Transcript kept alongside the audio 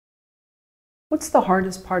What's the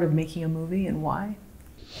hardest part of making a movie and why?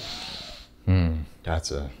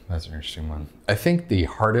 That's an interesting one. I think the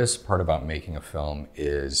hardest part about making a film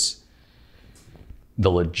is the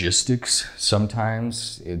logistics.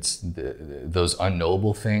 Sometimes it's those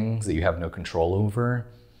unknowable things that you have no control over,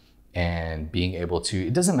 and being able to,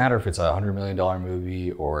 it doesn't matter if it's $100 million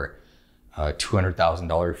movie or a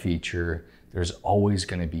 $200,000 feature, there's always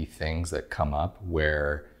going to be things that come up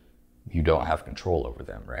where you don't have control over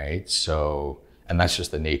them, right? So, and that's just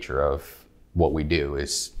the nature of what we do,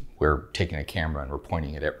 is we're taking a camera and we're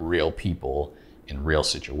pointing it at real people in real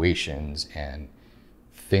situations, and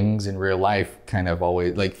things in real life kind of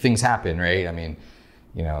always, like, things happen, right? I mean,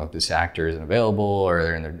 you know, this actor isn't available, or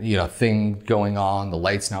they're in the, you know, thing going on, the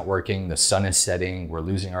light's not working, the sun is setting, we're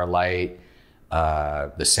losing our light,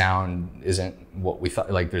 the sound isn't what we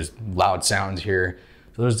thought, like there's loud sounds here.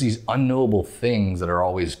 So there's these unknowable things that are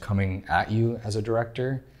always coming at you as a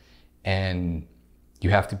director, and you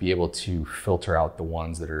have to be able to filter out the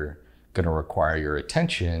ones that are going to require your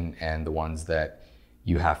attention and the ones that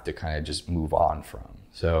you have to kind of just move on from.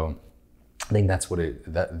 So I think that's what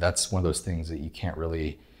that's one of those things that you can't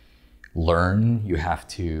really learn. You have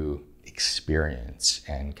to experience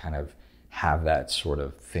and kind of have that sort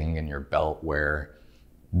of thing in your belt where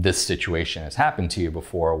this situation has happened to you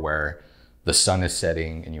before, where the sun is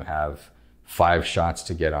setting and you have 5 shots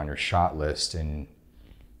to get on your shot list, and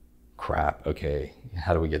crap, okay,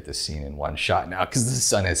 how do we get this scene in 1 shot now because the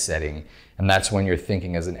sun is setting? And that's when you're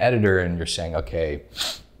thinking as an editor and you're saying, okay,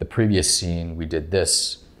 the previous scene we did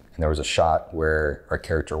this, and there was a shot where our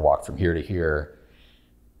character walked from here to here.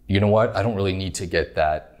 You know what? I don't really need to get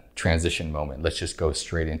that transition moment. Let's just go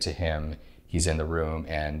straight into him. He's in the room,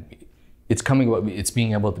 and it's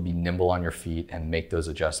being able to be nimble on your feet and make those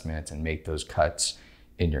adjustments and make those cuts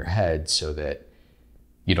in your head so that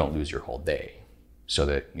you don't lose your whole day. So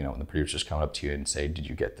that, you know, when the producer's coming up to you and say, did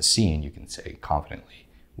you get the scene? You can say confidently,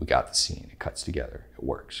 we got the scene. It cuts together. It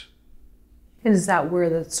works. And is that where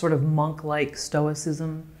the sort of monk-like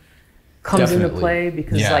stoicism comes into play?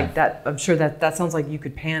 Because like that, I'm sure that sounds like you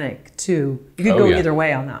could panic too. You could go either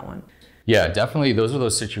way on that one. Yeah, definitely. Those are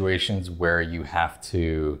those situations where you have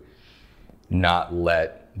to not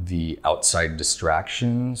let the outside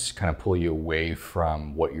distractions kind of pull you away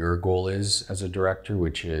from what your goal is as a director,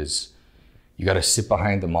 which is you got to sit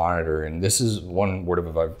behind the monitor. And this is one word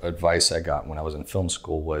of advice I got when I was in film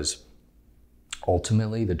school, was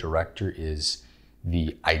ultimately the director is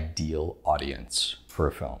the ideal audience for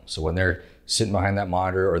a film. So when they're sitting behind that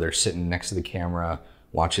monitor or they're sitting next to the camera,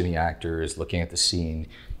 watching the actors, looking at the scene,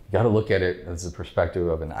 you got to look at it as the perspective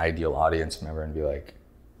of an ideal audience member and be like,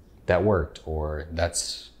 that worked, or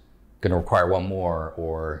that's going to require one more,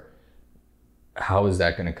 or how is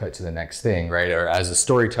that going to cut to the next thing, right? Or as a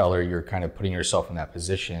storyteller, you're kind of putting yourself in that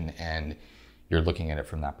position and you're looking at it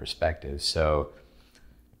from that perspective. So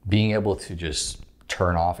being able to just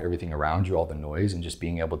turn off everything around you, all the noise, and just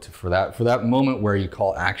being able to, for that moment where you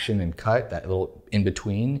call action and cut, that little in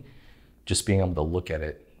between, just being able to look at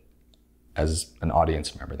it as an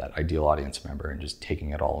audience member, that ideal audience member, and just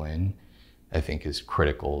taking it all in, I think is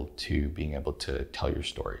critical to being able to tell your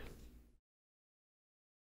story.